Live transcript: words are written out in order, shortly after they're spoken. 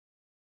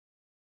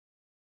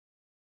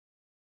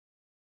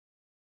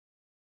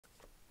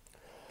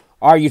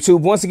All right, YouTube.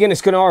 Once again, it's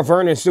Kennard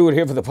Vernon Stewart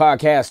here for the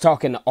podcast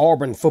talking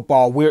Auburn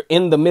football. We're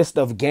in the midst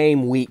of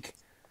game week.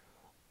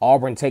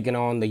 Auburn taking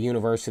on the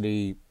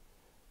University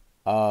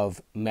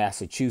of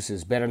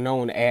Massachusetts, better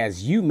known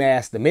as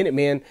UMASS, the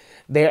Minutemen.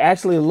 They're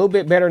actually a little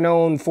bit better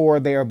known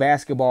for their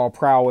basketball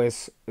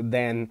prowess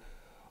than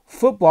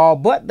football,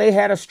 but they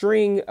had a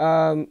string in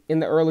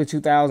the early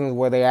 2000s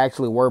where they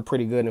actually were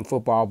pretty good in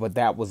football, but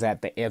that was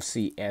at the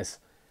FCS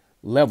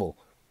level.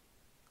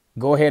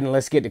 Go ahead and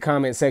let's get the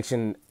comment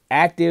section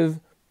active.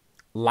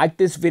 Like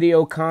this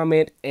video,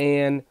 comment,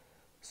 and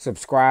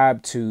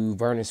subscribe to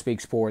Vernon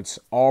Speaks Sports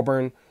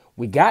Auburn.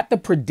 We got the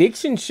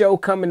prediction show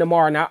coming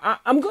tomorrow. Now,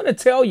 I'm going to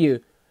tell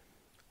you,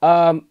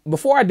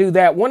 before I do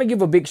that, I want to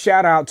give a big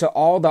shout out to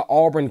all the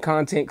Auburn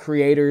content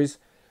creators,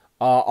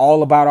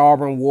 All About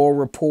Auburn, War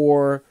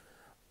Rapport,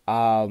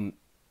 all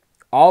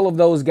of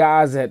those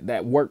guys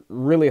that work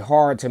really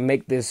hard to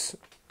make this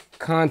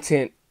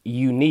content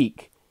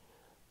unique.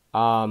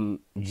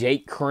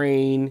 Jake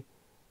Crane.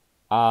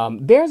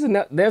 There's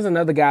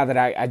another guy that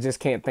I just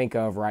can't think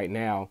of right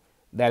now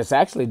that is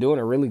actually doing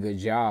a really good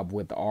job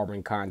with the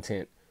Auburn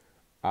content.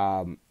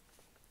 We're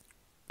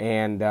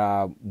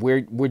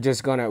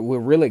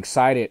really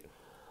excited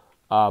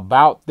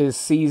about this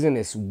season.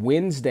 It's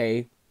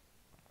Wednesday,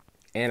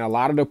 and a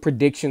lot of the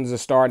predictions are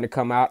starting to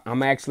come out.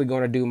 I'm actually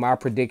going to do my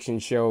prediction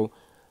show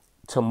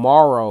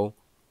tomorrow.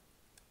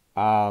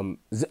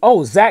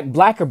 Zach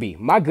Blackerby,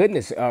 my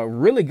goodness, a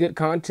really good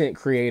content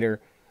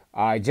creator.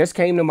 Just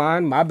came to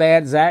mind. My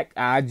bad, Zach.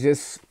 I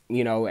just,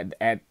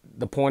 at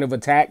the point of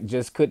attack,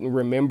 just couldn't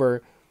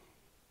remember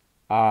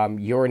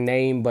your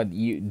name, but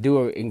you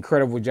do an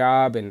incredible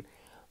job. And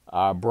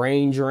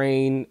Brain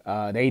Drain,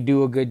 they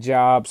do a good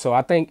job. So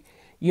I think,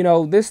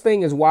 this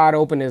thing is wide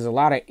open. There's a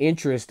lot of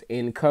interest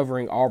in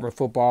covering Auburn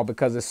football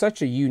because it's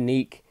such a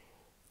unique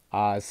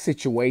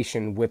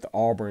situation with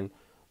Auburn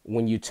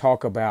when you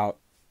talk about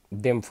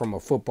them from a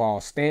football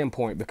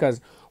standpoint.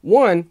 Because,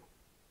 one,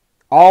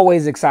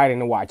 always exciting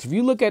to watch. If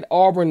you look at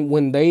Auburn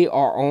when they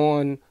are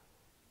on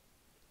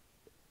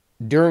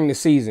during the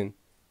season,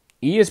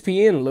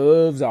 ESPN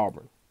loves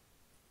Auburn.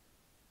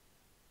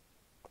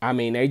 I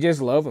mean, they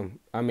just love them.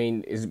 I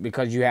mean, it's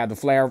because you have the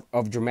flair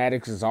of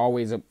dramatics. It's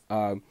always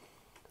a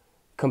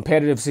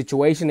competitive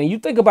situation. And you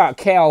think about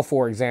Cal,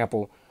 for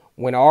example,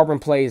 when Auburn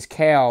plays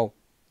Cal,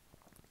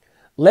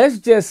 let's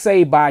just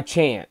say by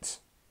chance,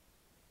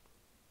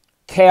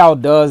 Cal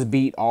does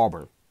beat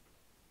Auburn.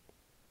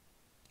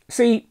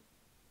 See,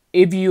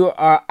 if you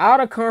are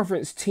out of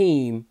conference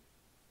team,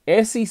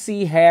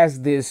 SEC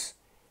has this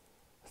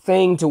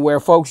thing to where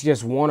folks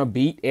just want to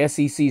beat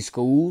SEC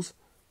schools.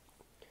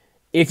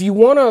 If you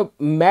want to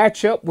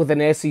match up with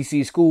an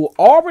SEC school,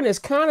 Auburn is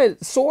kind of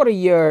sort of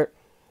your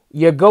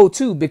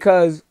go-to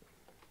because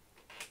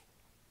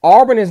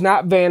Auburn is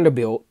not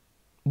Vanderbilt,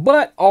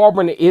 but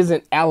Auburn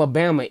isn't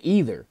Alabama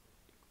either.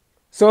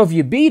 So if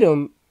you beat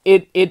them,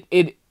 it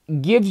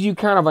gives you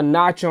kind of a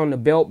notch on the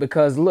belt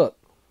because, look,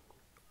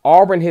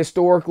 Auburn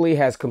historically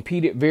has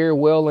competed very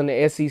well in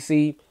the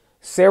SEC,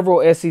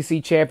 several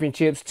SEC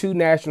championships, 2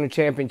 national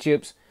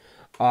championships,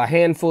 a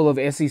handful of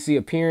SEC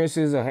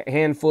appearances, a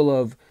handful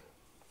of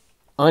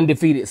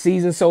undefeated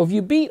seasons. So if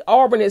you beat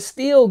Auburn, it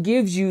still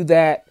gives you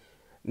that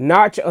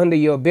notch under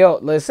your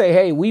belt. Let's say,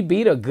 hey, we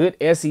beat a good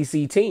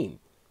SEC team.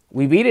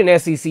 We beat an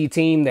SEC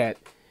team that,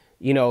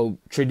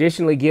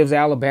 traditionally gives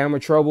Alabama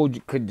trouble,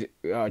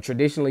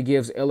 traditionally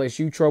gives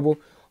LSU trouble.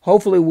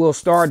 Hopefully we'll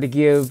start to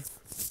give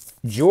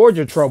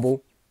Georgia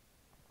trouble,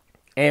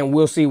 and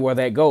we'll see where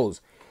that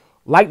goes.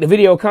 Like the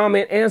video,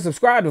 comment, and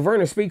subscribe to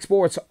Vernon Speaks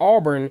Sports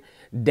Auburn.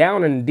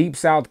 Down in the Deep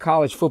South,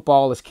 college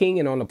football is king,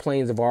 and on the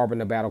plains of Auburn,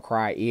 the battle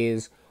cry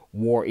is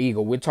War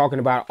Eagle. We're talking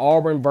about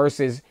Auburn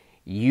versus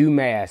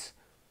UMass.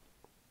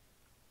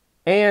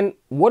 And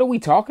what are we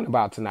talking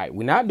about tonight?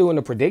 We're not doing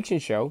a prediction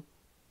show.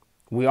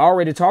 We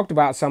already talked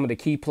about some of the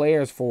key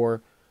players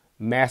for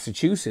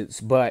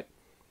Massachusetts, but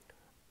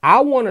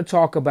I want to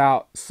talk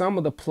about some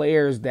of the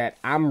players that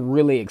I'm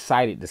really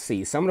excited to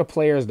see. Some of the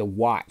players to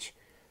watch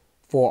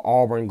for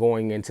Auburn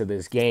going into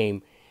this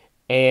game.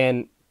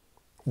 And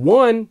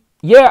one,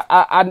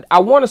 I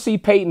want to see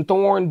Peyton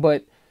Thorne,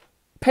 but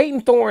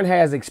Peyton Thorne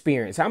has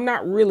experience. I'm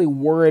not really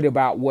worried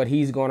about what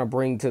he's going to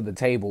bring to the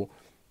table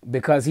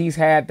because he's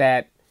had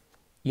that,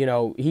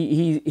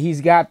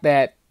 he's got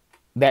that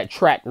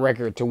track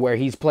record to where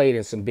he's played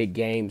in some big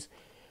games.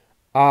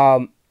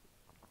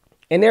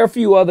 And there are a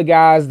few other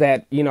guys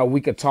that,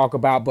 we could talk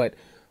about, but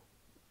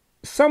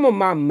some of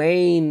my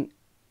main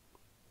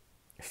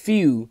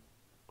few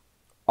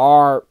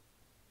are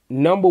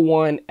number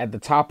one at the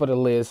top of the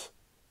list,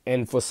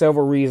 and for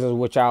several reasons,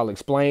 which I'll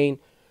explain.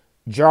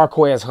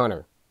 Jarquez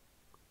Hunter.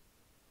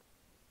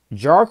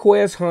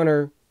 Jarquez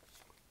Hunter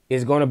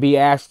is going to be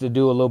asked to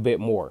do a little bit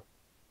more.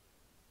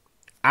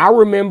 I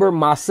remember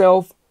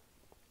myself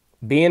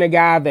being a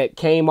guy that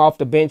came off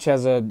the bench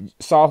as a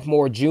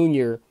sophomore,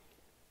 junior,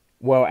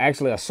 well,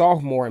 actually a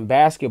sophomore in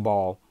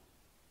basketball,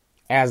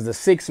 as the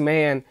sixth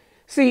man.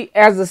 See,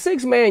 as the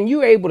sixth man,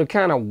 you're able to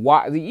kind of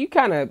watch, you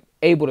kind of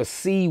able to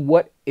see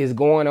what is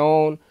going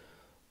on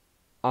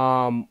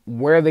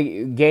where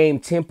the game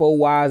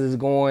tempo-wise is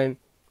going,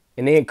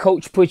 and then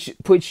coach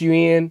puts you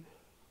in.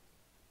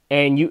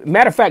 And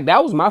matter of fact,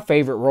 that was my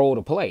favorite role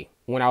to play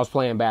when I was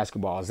playing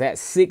basketball, is that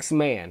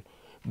 6-man,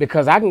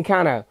 because I can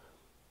kind of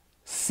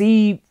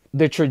see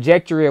the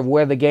trajectory of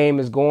where the game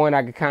is going.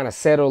 I can kind of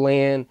settle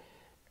in,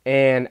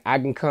 and I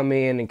can come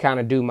in and kind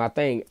of do my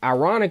thing.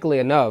 Ironically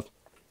enough,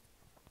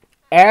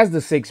 as the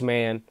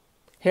 6-man,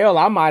 hell,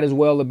 I might as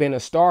well have been a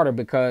starter,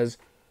 because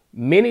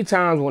many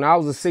times when I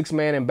was a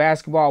 6-man in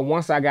basketball,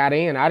 once I got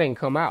in, I didn't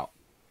come out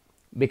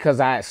because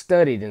I had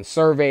studied and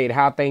surveyed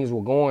how things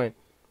were going,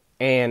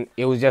 and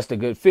it was just a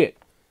good fit.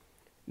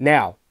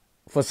 Now,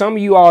 for some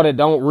of you all that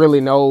don't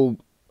really know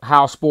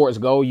how sports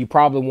go, you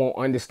probably won't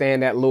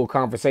understand that little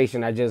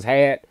conversation I just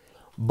had,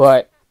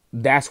 but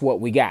that's what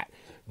we got.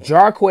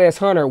 Jarquez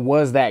Hunter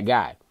was that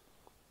guy.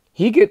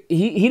 He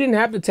didn't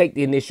have to take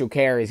the initial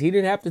carries. He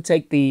didn't have to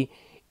take the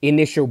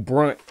initial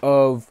brunt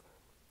of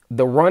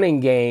the running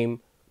game,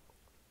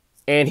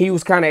 and he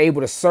was kind of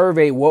able to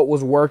survey what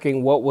was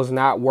working, what was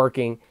not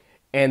working,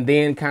 and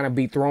then kind of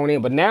be thrown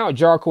in. But now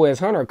Jarquez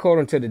Hunter,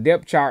 according to the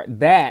depth chart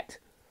that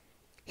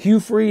Hugh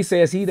Freeze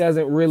says he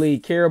doesn't really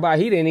care about,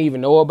 he didn't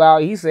even know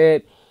about. He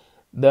said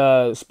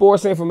the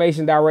Sports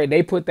Information Direct,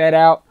 they put that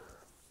out.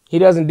 He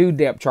doesn't do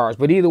depth charts.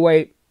 But either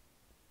way,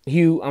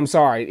 Hugh, I'm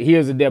sorry,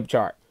 here's the depth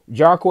chart.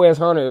 Jarquez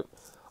Hunter,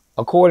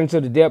 according to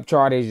the depth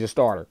chart, is your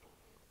starter.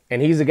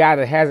 And he's a guy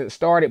that hasn't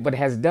started but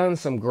has done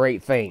some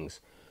great things.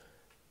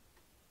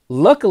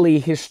 Luckily,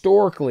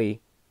 historically,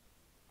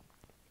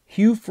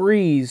 Hugh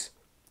Freeze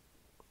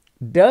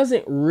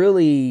doesn't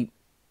really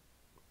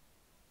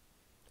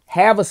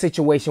have a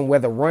situation where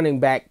the running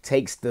back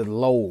takes the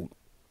load,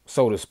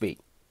 so to speak.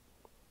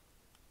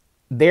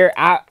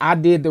 I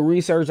did the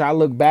research. I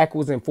looked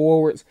backwards and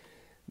forwards.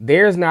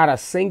 There's not a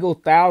single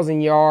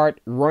 1,000-yard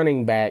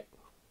running back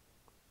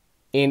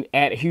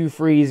at Hugh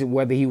Freeze,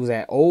 whether he was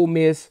at Ole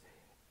Miss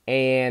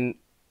and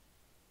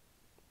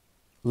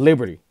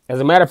Liberty. As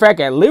a matter of fact,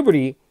 at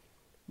Liberty,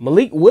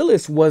 Malik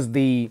Willis was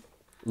the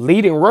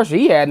leading rusher.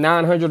 He had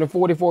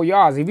 944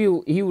 yards. If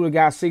he would have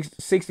got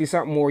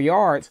 60-something more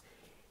yards,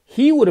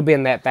 he would have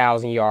been that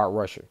 1,000-yard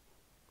rusher.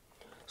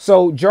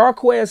 So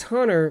Jarquez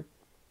Hunter,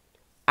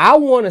 I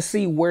want to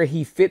see where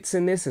he fits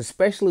in this,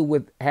 especially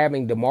with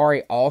having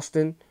Damari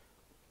Alston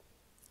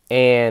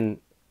and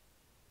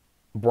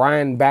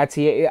Brian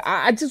Battier.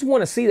 I just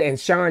want to see that. And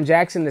Sean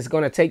Jackson is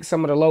going to take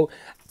some of the load.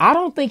 I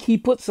don't think he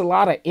puts a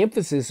lot of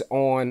emphasis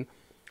on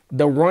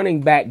the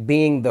running back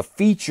being the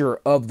feature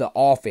of the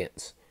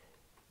offense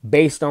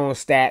based on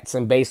stats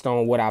and based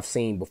on what I've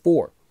seen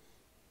before.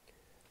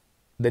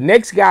 The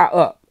next guy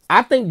up,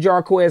 I think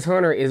Jarquez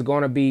Hunter is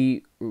going to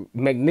be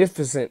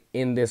magnificent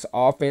in this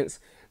offense.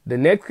 The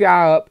next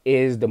guy up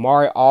is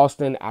Damari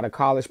Alston out of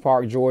College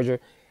Park, Georgia.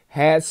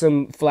 Had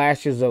some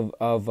flashes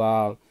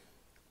of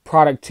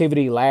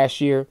productivity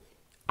last year.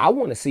 I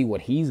want to see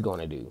what he's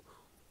going to do.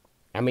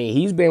 I mean,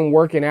 he's been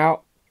working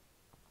out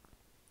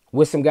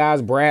with some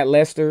guys. Brad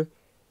Lester,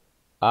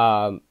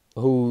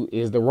 who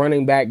is the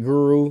running back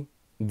guru,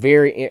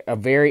 a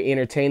very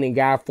entertaining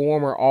guy,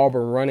 former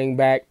Auburn running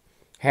back,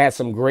 had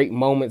some great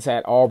moments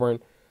at Auburn,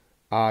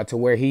 to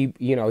where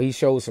he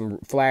showed some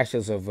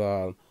flashes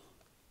of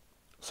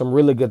some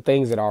really good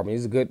things at Auburn.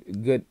 He's a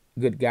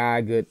good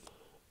guy,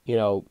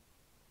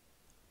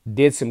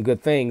 did some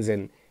good things.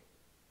 And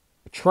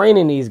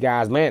training these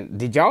guys, man,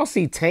 did y'all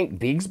see Tank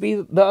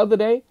Bigsby the other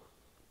day?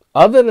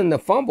 Other than the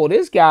fumble,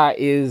 this guy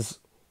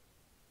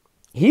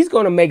he's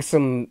going to make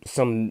some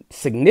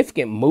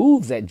significant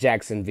moves at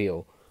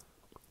Jacksonville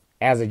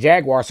as a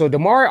Jaguar. So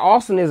Damari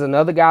Alston is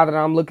another guy that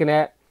I'm looking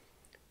at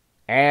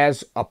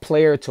as a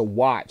player to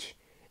watch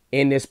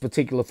in this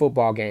particular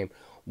football game.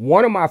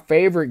 One of my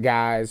favorite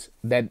guys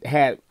that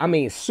had,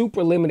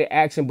 super limited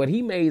action, but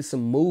he made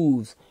some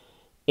moves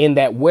in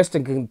that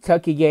Western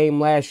Kentucky game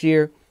last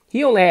year.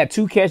 He only had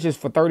 2 catches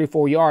for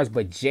 34 yards,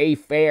 but Jay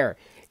Fair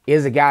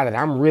is a guy that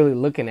I'm really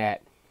looking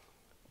at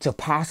to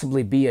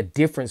possibly be a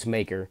difference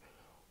maker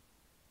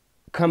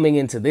coming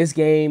into this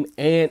game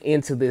and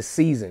into this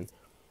season.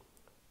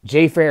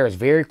 Jay Fair is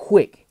very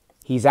quick.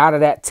 He's out of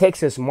that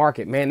Texas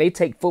market. Man, they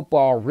take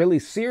football really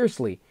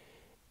seriously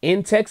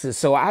in Texas.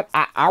 So I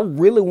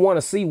really want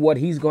to see what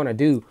he's going to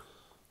do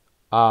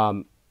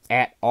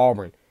at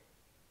Auburn.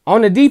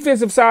 On the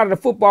defensive side of the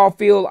football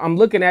field, I'm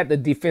looking at the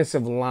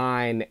defensive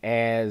line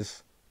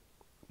as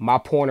my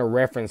point of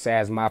reference,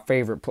 as my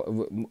favorite,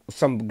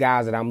 some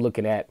guys that I'm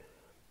looking at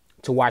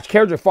to watch.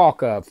 Kendrick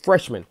Falk, a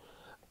freshman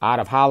out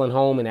of Holland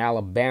Home in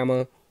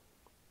Alabama.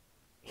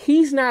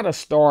 He's not a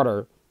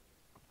starter,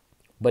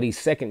 but he's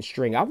second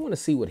string. I want to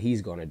see what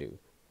he's going to do.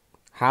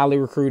 Highly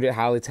recruited,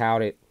 highly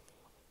touted.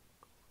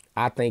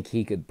 I think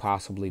he could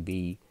possibly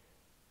be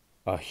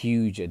a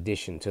huge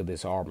addition to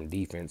this Auburn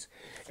defense.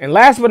 And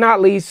last but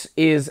not least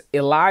is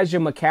Elijah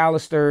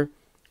McAllister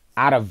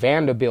out of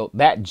Vanderbilt,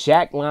 that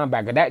Jack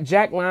linebacker. That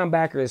Jack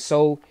linebacker is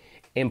so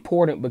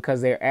important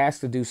because they're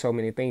asked to do so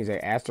many things.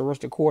 They're asked to rush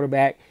the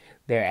quarterback.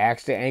 They're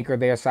asked to anchor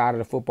their side of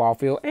the football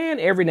field. And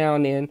every now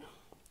and then,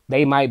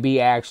 they might be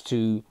asked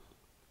to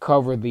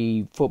cover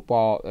the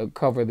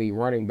cover the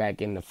running back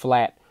in the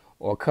flat,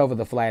 or cover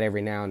the flat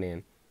every now and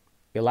then.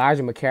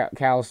 Elijah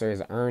McAllister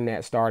has earned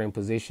that starting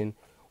position,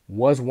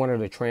 was one of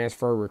the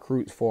transfer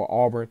recruits for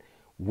Auburn.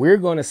 We're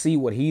going to see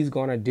what he's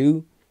going to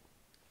do.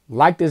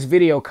 Like this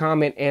video,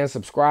 comment, and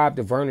subscribe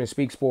to Vernon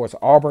Speaks Sports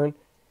Auburn.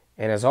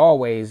 And as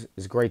always,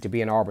 it's great to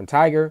be an Auburn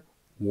Tiger,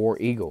 War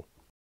Eagle.